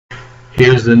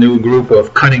Here's the new group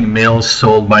of cutting mills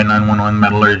sold by 911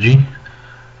 Metallurgy.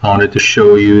 I wanted to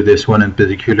show you this one in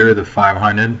particular, the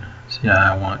 500.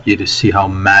 I want you to see how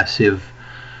massive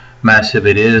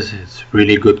it is. It's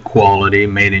really good quality,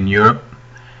 made in Europe.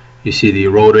 You see the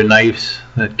rotor knives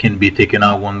that can be taken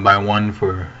out one by one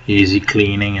for easy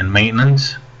cleaning and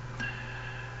maintenance.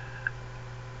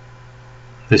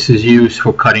 This is used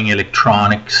for cutting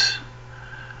electronics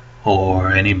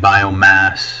or any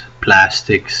biomass,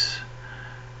 plastics,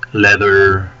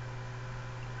 leather.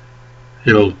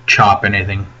 It'll chop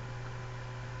anything.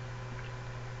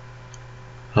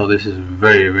 So this is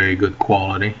very good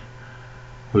quality.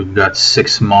 We've got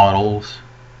 6 models.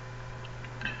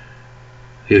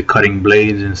 The cutting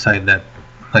blades inside that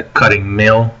cutting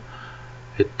mill.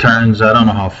 It turns, I don't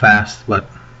know how fast, but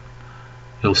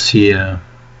you'll see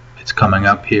it's coming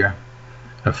up here.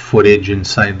 A footage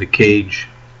inside the cage.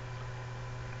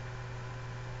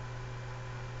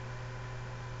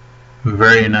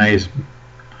 Very nice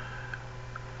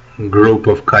group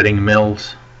of cutting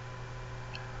mills,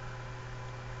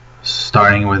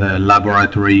 starting with a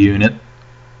laboratory unit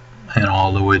and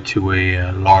all the way to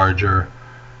a larger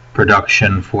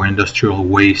production for industrial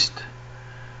waste.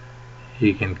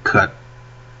 You can cut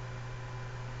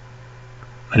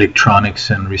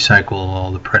electronics and recycle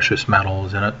all the precious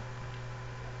metals in it.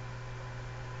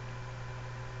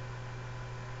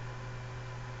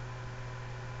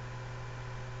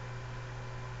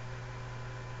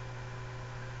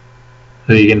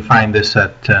 So you can find this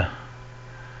at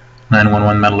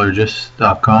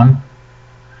 911metallurgist.com.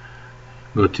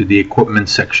 Go to the equipment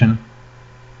section.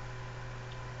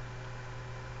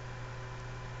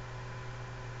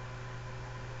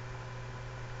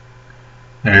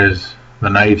 There's the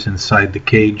knives inside the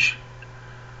cage,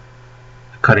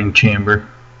 the cutting chamber,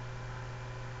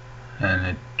 and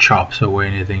it chops away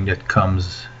anything that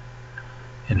comes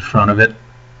in front of it.